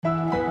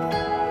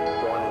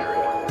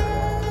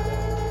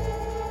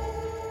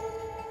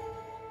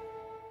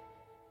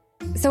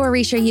So,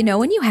 Arisha, you know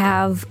when you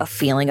have a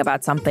feeling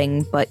about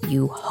something, but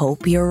you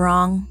hope you're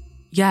wrong?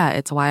 Yeah,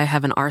 it's why I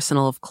have an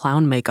arsenal of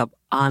clown makeup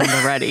on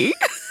the ready.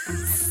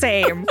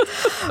 Same.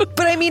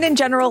 But I mean, in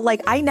general,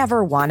 like, I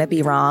never want to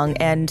be wrong.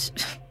 And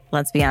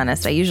let's be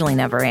honest, I usually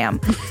never am.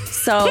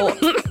 So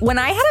when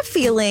I had a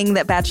feeling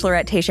that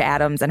Bachelorette Tayshia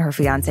Adams and her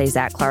fiancé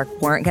Zach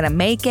Clark weren't going to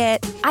make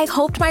it, I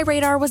hoped my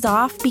radar was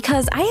off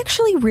because I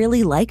actually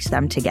really liked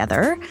them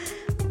together.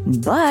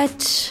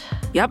 But...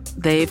 Yep,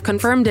 they've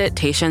confirmed it.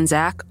 Tayshia and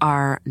Zach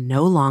are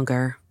no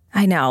longer.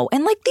 I know.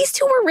 And like, these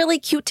two were really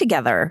cute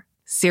together.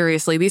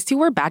 Seriously, these two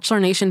were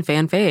Bachelor Nation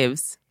fan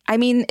faves. I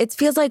mean, it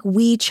feels like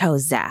we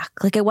chose Zach.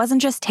 Like, it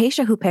wasn't just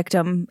Tayshia who picked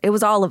him. It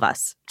was all of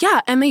us.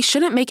 Yeah, and they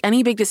shouldn't make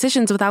any big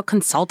decisions without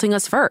consulting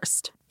us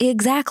first.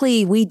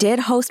 Exactly. We did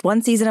host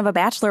one season of a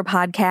Bachelor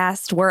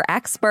podcast. We're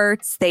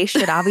experts. They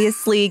should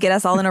obviously get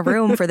us all in a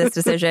room for this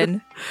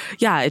decision.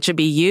 Yeah, it should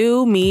be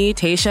you, me,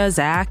 Tayshia,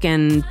 Zach,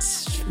 and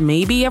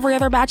maybe every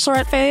other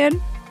Bachelorette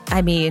fan.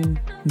 I mean,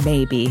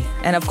 maybe.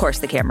 And of course,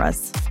 the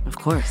cameras. Of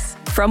course.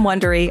 From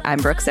Wondery, I'm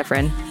Brooke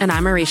Siffrin. And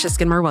I'm Arisha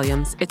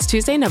Skidmore-Williams. It's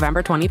Tuesday,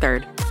 November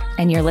 23rd.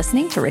 And you're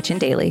listening to Rich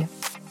and Daily.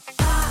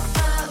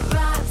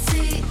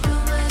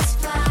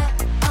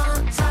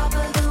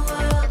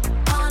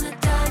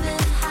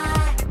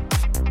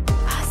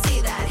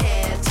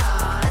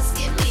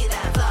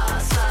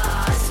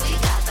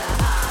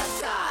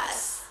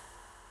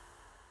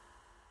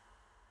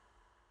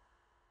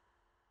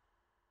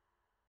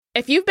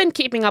 If you've been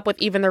keeping up with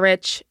Even the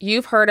Rich,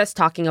 you've heard us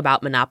talking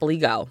about Monopoly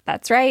Go.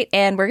 That's right,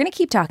 and we're going to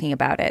keep talking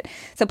about it.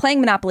 So playing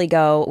Monopoly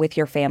Go with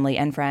your family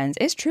and friends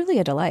is truly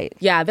a delight.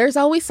 Yeah, there's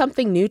always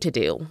something new to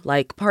do,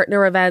 like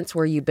partner events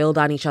where you build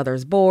on each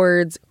other's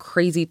boards,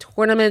 crazy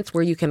tournaments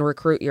where you can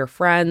recruit your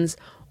friends,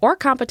 or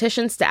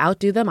competitions to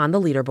outdo them on the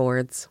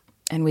leaderboards.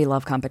 And we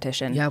love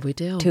competition. Yeah, we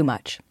do. Too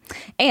much.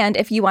 And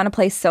if you want to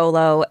play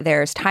solo,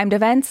 there's timed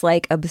events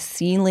like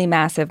obscenely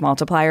massive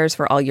multipliers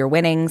for all your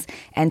winnings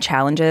and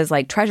challenges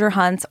like treasure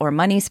hunts or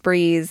money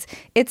sprees.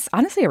 It's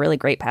honestly a really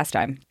great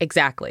pastime.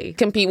 Exactly.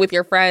 Compete with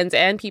your friends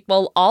and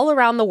people all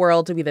around the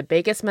world to be the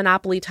biggest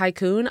Monopoly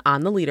tycoon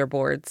on the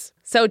leaderboards.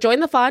 So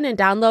join the fun and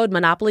download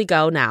Monopoly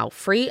Go now,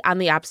 free on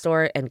the App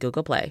Store and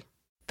Google Play.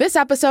 This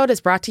episode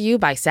is brought to you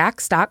by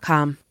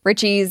Saks.com.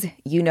 Richies,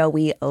 you know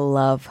we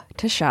love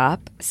to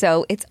shop,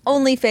 so it's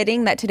only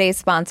fitting that today's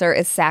sponsor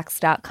is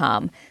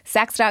Saks.com.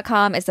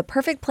 Saks.com is the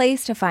perfect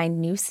place to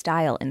find new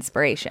style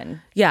inspiration.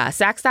 Yeah,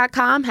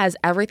 Saks.com has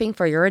everything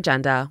for your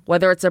agenda,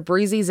 whether it's a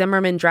breezy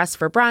Zimmermann dress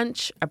for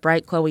brunch, a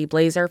bright Chloe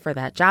blazer for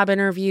that job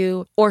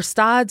interview, or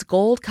Staud's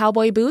gold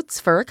cowboy boots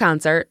for a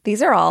concert.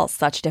 These are all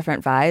such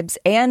different vibes,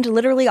 and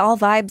literally all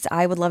vibes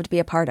I would love to be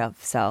a part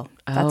of, so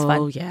that's fun.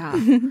 Oh,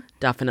 yeah,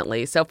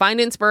 definitely. So find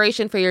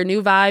inspiration for your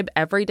new vibe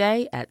every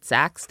day at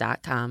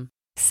Saks.com.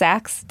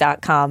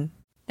 Saks.com.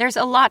 There's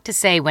a lot to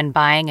say when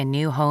buying a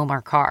new home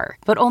or car,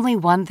 but only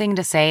one thing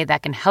to say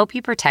that can help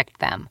you protect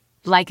them.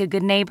 Like a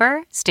good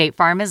neighbor, State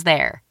Farm is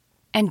there.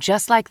 And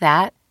just like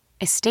that,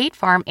 a State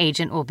Farm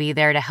agent will be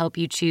there to help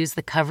you choose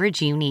the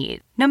coverage you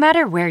need, no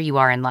matter where you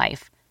are in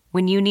life.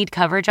 When you need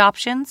coverage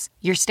options,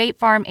 your State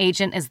Farm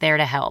agent is there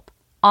to help,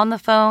 on the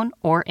phone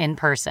or in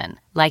person.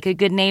 Like a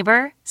good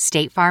neighbor,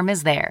 State Farm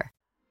is there.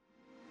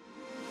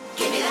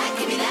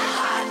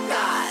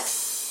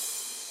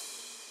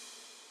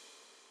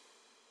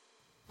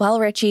 Well,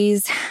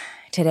 Richies,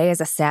 today is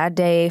a sad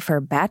day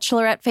for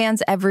Bachelorette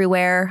fans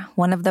everywhere.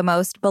 One of the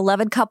most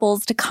beloved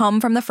couples to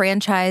come from the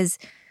franchise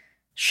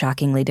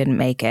shockingly didn't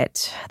make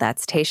it.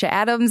 That's Tayshia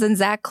Adams and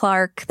Zach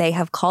Clark. They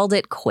have called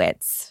it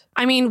quits.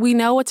 I mean, we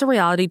know it's a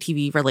reality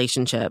TV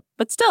relationship,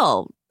 but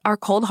still, our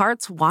cold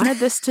hearts wanted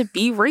this to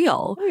be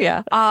real.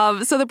 Yeah.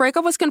 So the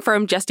breakup was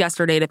confirmed just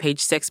yesterday to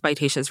Page Six by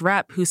Tayshia's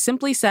rep, who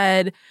simply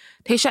said,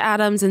 Tayshia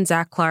Adams and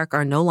Zach Clark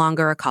are no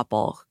longer a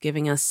couple,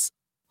 giving us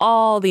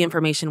all the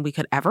information we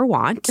could ever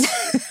want.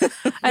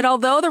 And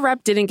although the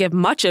rep didn't give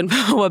much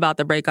info about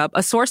the breakup,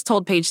 a source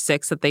told Page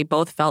Six that they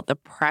both felt the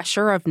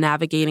pressure of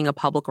navigating a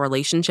public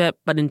relationship,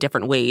 but in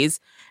different ways.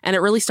 And it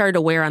really started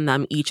to wear on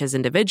them each as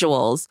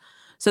individuals.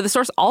 So the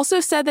source also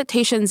said that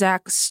Tayshia and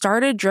Zach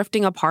started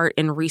drifting apart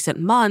in recent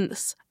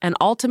months and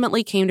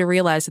ultimately came to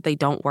realize that they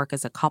don't work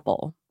as a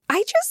couple.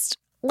 I just,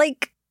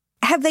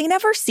 have they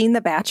never seen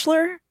The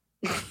Bachelor?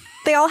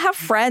 They all have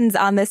friends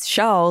on this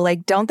show.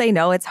 Don't they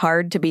know it's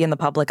hard to be in the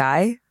public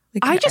eye?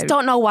 I just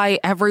don't know why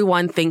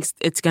everyone thinks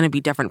it's going to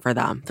be different for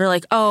them. They're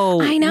like,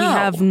 oh, I know. We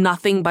have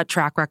nothing but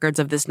track records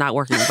of this not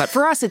working. But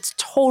for us, it's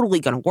totally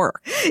going to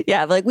work.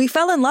 Yeah, we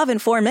fell in love in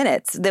 4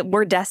 minutes, that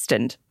we're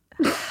destined.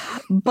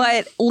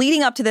 But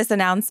leading up to this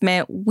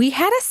announcement, we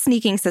had a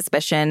sneaking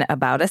suspicion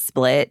about a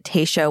split.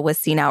 Tayshia was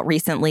seen out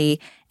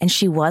recently, and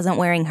she wasn't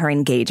wearing her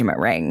engagement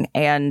ring.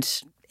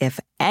 And if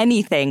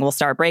anything will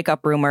start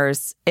breakup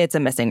rumors, it's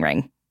a missing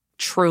ring.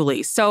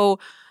 Truly. So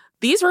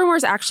these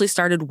rumors actually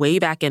started way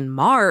back in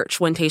March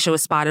when Tayshia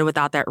was spotted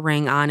without that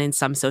ring on in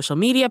some social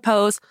media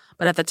posts.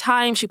 But at the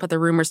time, she put the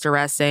rumors to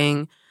rest,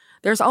 saying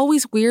there's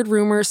always weird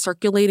rumors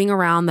circulating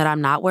around that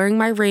I'm not wearing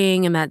my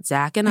ring and that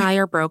Zach and I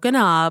are broken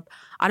up.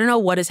 I don't know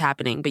what is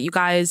happening, but you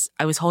guys,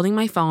 I was holding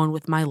my phone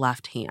with my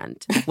left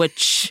hand,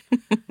 which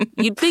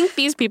you'd think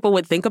these people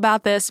would think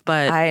about this,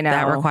 but I know.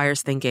 that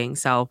requires thinking.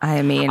 So,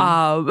 I mean,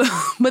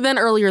 but then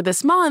earlier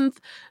this month,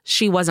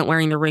 she wasn't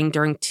wearing the ring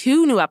during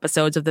 2 new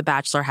episodes of the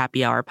Bachelor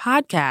Happy Hour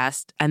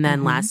podcast. And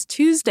then last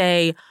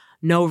Tuesday,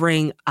 no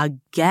ring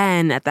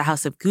again at the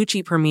House of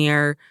Gucci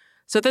premiere.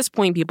 So at this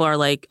point, people are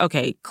like,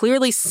 okay,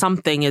 clearly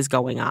something is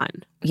going on.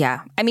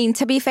 yeah. I mean,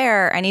 to be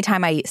fair,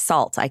 anytime I eat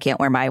salt, I can't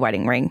wear my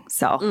wedding ring.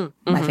 So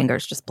my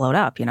fingers just blowed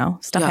up,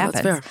 Stuff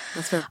happens.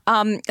 That's fair.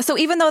 So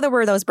even though there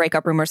were those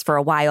breakup rumors for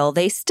a while,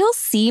 they still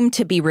seem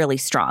to be really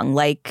strong.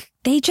 Like,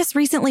 they just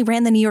recently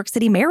ran the New York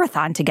City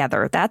Marathon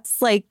together.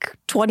 That's like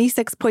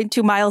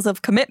 26.2 miles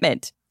of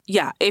commitment.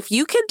 Yeah, if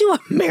you can do a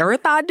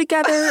marathon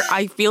together,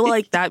 I feel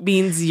like that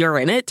means you're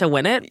in it to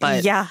win it.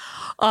 But yeah.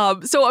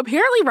 So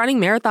apparently running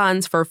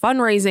marathons for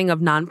fundraising of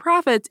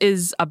nonprofits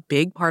is a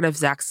big part of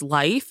Zach's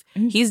life.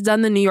 He's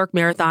done the New York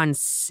Marathon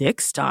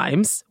 6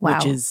 times,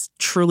 which is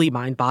truly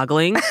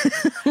mind-boggling.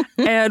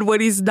 And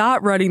when he's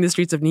not running the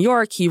streets of New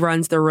York, he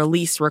runs the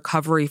Release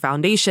Recovery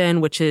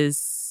Foundation, which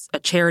is a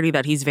charity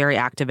that he's very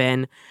active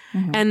in.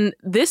 And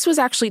this was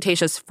actually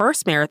Tayshia's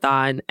first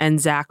marathon, and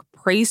Zach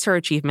praised her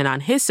achievement on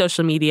his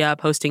social media,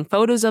 posting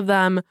photos of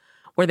them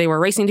where they were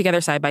racing together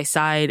side by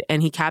side,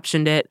 and he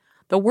captioned it,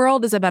 "The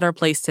world is a better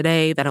place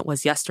today than it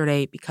was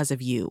yesterday because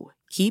of you.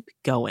 Keep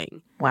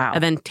going." Wow.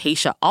 And then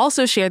Tayshia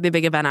also shared the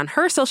big event on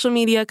her social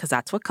media because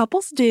that's what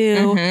couples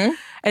do.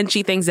 And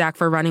she thanked Zach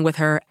for running with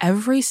her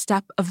every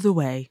step of the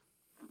way.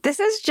 This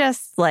is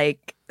just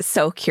like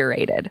so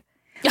curated.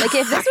 Like,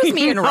 if this was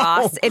me and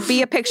Ross, it'd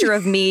be a picture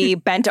of me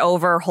bent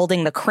over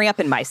holding the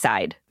cramp in my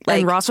side. Like,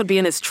 and Ross would be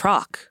in his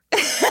truck.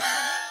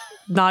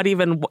 Not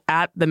even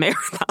at the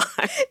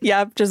marathon.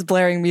 Yep, just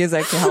blaring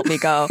music to help me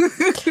go.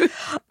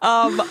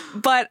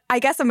 But I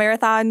guess a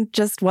marathon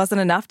just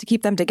wasn't enough to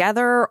keep them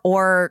together,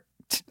 or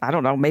I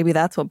don't know, maybe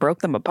that's what broke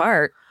them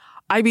apart.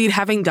 I mean,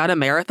 having done a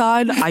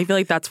marathon, I feel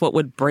like that's what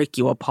would break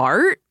you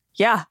apart.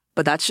 Yeah.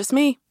 But that's just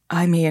me.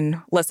 I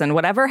mean, listen,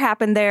 whatever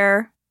happened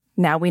there,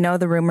 now we know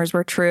the rumors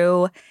were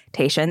true.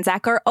 Tayshia and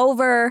Zach are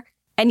over.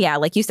 And yeah,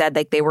 like you said,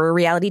 like, they were a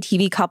reality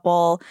TV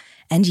couple.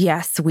 And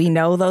yes, we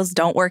know those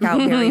don't work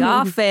out very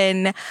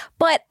often.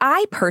 But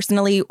I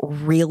personally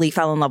really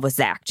fell in love with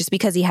Zach just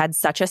because he had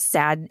such a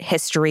sad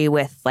history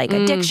with like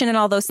addiction and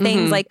all those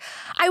things. Like,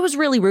 I was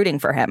really rooting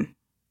for him.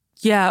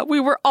 Yeah, we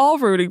were all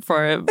rooting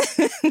for him.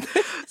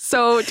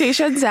 So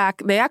Tayshia and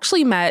Zach, they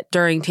actually met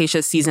during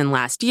Tayshia's season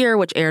last year,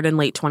 which aired in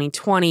late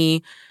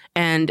 2020.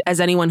 And as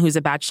anyone who's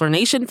a Bachelor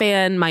Nation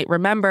fan might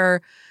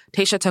remember,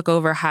 Tayshia took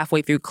over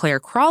halfway through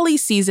Claire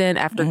Crawley's season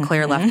after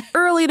Claire left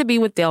early to be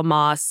with Dale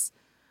Moss.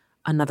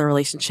 Another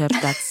relationship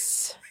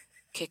that's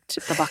kicked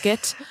the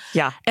bucket.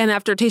 Yeah. And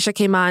after Tayshia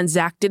came on,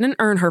 Zach didn't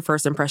earn her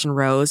first impression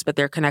rose, but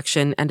their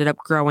connection ended up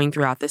growing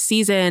throughout the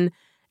season.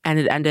 And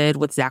it ended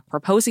with Zach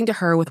proposing to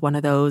her with one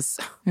of those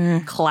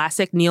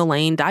classic Neil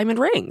Lane diamond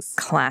rings.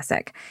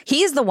 Classic.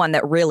 He's the one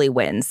that really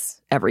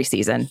wins every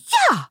season.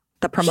 Yeah.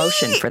 The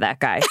promotion for that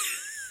guy.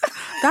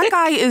 That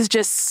guy is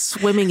just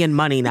swimming in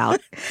money now.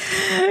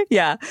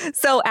 Yeah.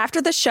 So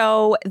after the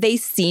show, they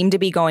seem to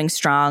be going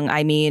strong.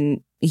 I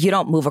mean, you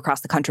don't move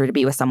across the country to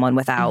be with someone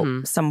without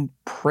some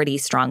pretty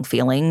strong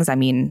feelings. I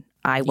mean,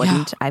 I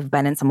wouldn't. Yeah. I've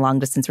been in some long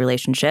distance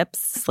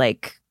relationships.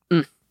 Like,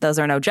 those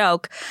are no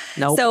joke.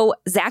 Nope. So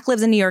Zach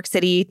lives in New York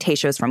City.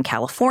 Tayshia's from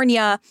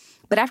California.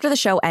 But after the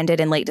show ended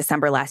in late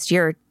December last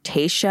year,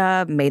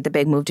 Tayshia made the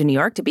big move to New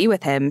York to be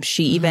with him.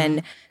 She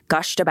even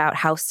gushed about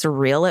how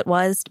surreal it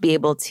was to be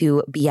able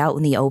to be out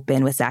in the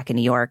open with Zach in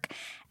New York.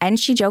 And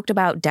she joked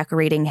about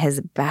decorating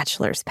his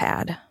bachelor's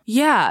pad.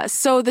 Yeah.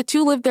 So the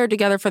two lived there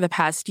together for the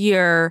past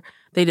year.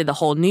 They did the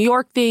whole New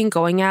York thing,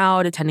 going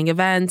out, attending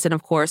events, and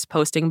of course,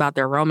 posting about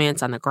their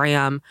romance on the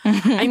gram.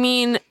 I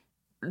mean,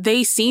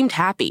 they seemed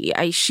happy.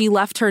 She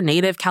left her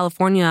native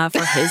California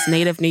for his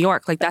native New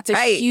York. Like, that's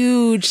a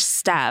huge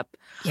step.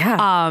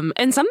 Yeah.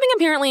 And something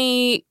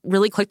apparently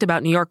really clicked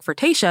about New York for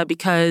Tayshia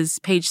because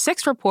Page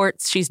Six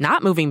reports she's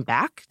not moving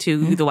back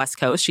to the West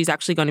Coast. She's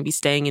actually going to be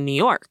staying in New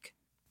York.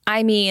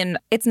 I mean,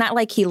 it's not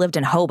like he lived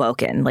in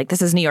Hoboken. Like,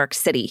 this is New York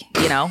City,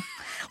 you know?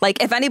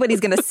 Like, if anybody's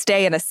going to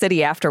stay in a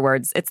city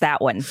afterwards, it's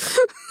that one.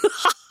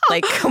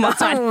 Like, come on.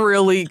 That's a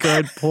really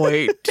good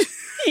point.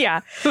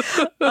 Yeah.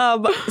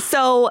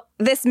 So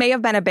this may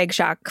have been a big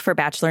shock for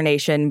Bachelor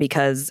Nation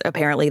because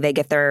apparently they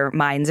get their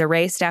minds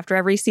erased after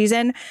every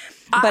season.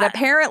 But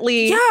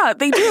apparently... Yeah,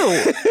 they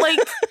do. Like,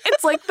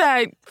 it's like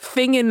that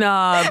thing in...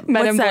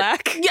 Men in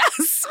Black?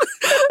 Yes.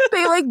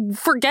 They, like,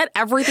 forget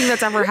everything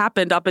that's ever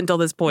happened up until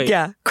this point.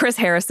 Yeah. Chris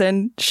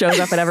Harrison shows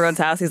up at everyone's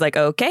house. He's like,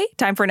 okay,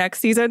 time for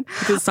next season.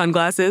 With his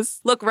sunglasses.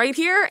 Look right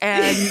here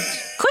and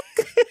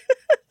click.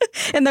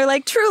 And they're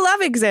like, true love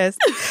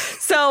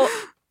exists. So...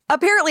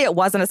 apparently, it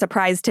wasn't a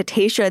surprise to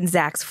Tayshia and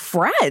Zach's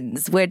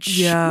friends, which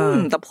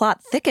the plot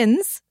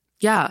thickens.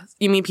 Yeah.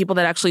 You mean people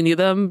that actually knew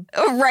them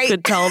right.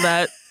 could tell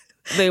that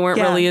they weren't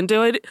really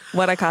into it.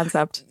 What a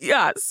concept.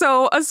 Yeah.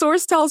 So a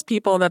source tells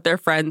People that their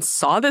friends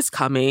saw this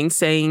coming,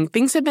 saying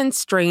things have been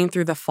strained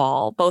through the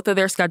fall. Both of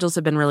their schedules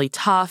have been really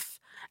tough.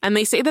 And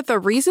they say that the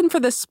reason for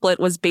this split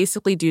was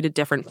basically due to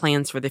different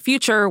plans for the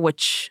future,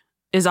 which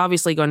is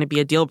obviously going to be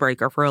a deal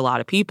breaker for a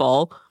lot of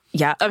people.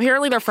 Yeah.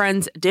 Apparently their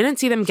friends didn't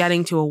see them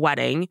getting to a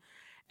wedding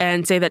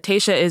and say that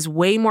Tayshia is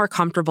way more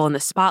comfortable in the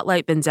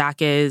spotlight than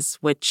Zach is,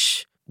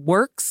 which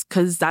works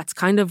because that's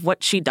kind of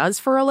what she does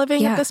for a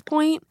living at this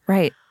point.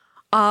 Right.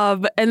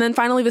 And then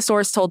finally, the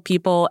source told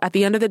People, at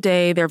the end of the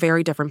day, they're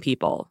very different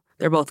people.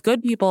 They're both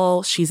good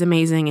people. She's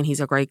amazing and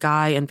he's a great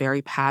guy and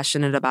very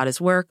passionate about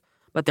his work,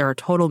 but they're a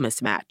total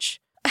mismatch.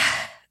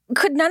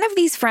 Could none of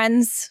these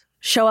friends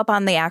show up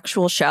on the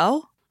actual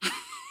show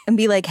and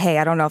be like, hey,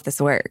 I don't know if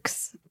this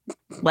works?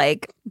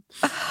 Like,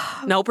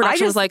 no,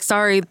 production was like,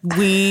 sorry,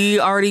 we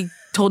already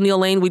told Neil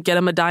Lane we'd get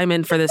him a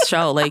diamond for this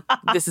show. Like,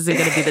 this isn't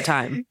going to be the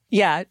time.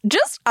 Yeah.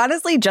 Just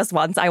honestly, just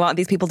once, I want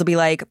these people to be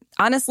like,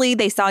 honestly,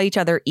 they saw each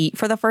other eat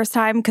for the first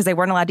time because they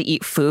weren't allowed to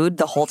eat food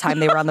the whole time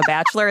they were on The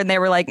Bachelor. And they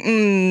were like,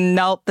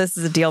 nope, this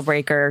is a deal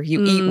breaker.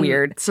 You eat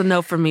weird. It's a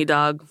no from me,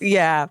 dog.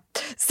 Yeah.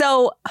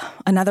 So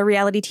another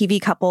reality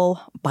TV couple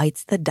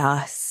bites the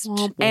dust.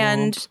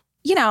 And,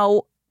 you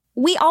know,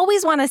 we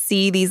always want to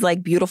see these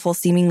like beautiful,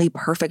 seemingly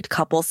perfect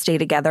couples stay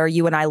together.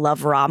 You and I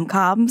love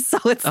rom-coms. So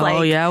it's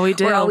like, yeah, we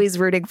do. We're always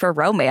rooting for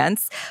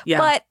romance. Yeah.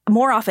 But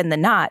more often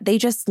than not, they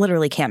just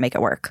literally can't make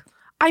it work.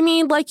 I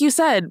mean, like you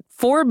said,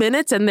 4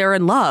 minutes and they're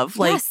in love.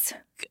 Like, yes.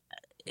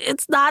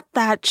 It's not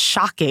that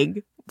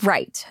shocking.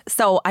 Right.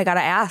 So I got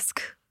to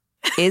ask,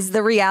 is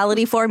the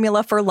reality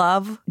formula for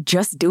love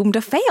just doomed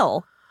to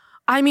fail?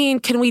 I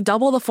mean, can we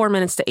double the 4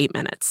 minutes to 8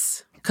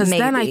 minutes? Because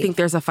then I think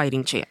there's a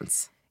fighting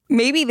chance.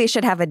 Maybe they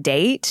should have a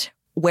date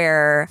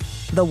where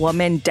the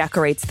woman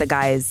decorates the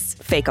guy's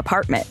fake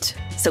apartment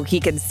so he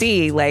can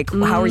see, like,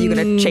 how are you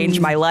going to change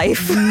my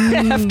life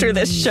after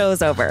this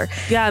show's over?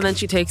 Yeah, and then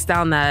she takes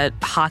down that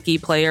hockey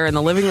player in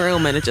the living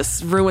room and it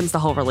just ruins the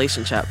whole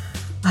relationship.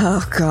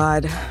 Oh,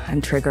 God.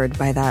 I'm triggered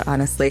by that,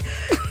 honestly.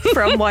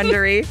 From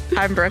Wondery,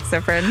 I'm Brooke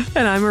Siffrin.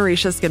 And I'm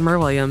Marisha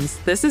Skidmore-Williams.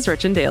 This is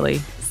Rich and Daily.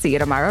 See you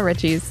tomorrow,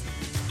 Richies.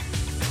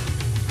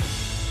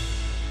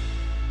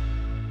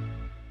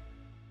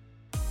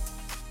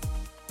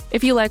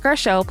 If you like our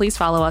show, please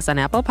follow us on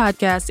Apple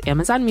Podcasts,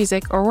 Amazon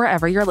Music, or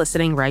wherever you're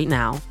listening right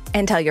now.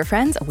 And tell your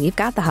friends we've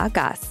got the hot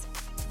goss.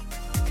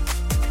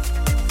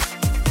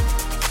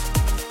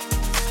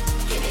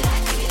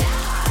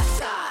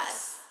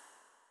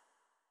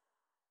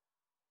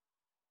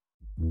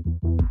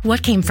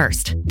 What came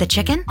first, the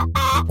chicken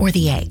or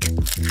the egg?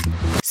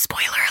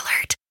 Spoiler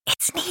alert,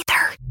 it's neither.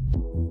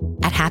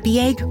 At Happy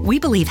Egg, we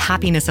believe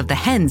happiness of the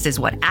hens is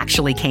what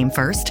actually came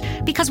first,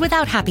 because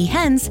without happy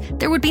hens,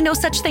 there would be no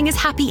such thing as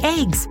happy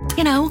eggs.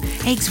 You know,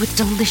 eggs with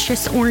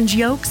delicious orange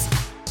yolks.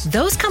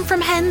 Those come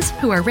from hens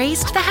who are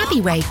raised the happy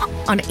way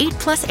on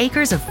 8+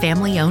 acres of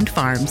family-owned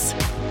farms.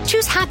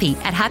 Choose happy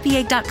at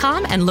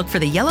happyegg.com and look for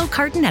the yellow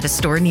carton at a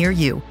store near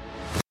you.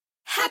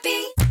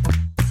 Happy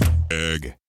Egg.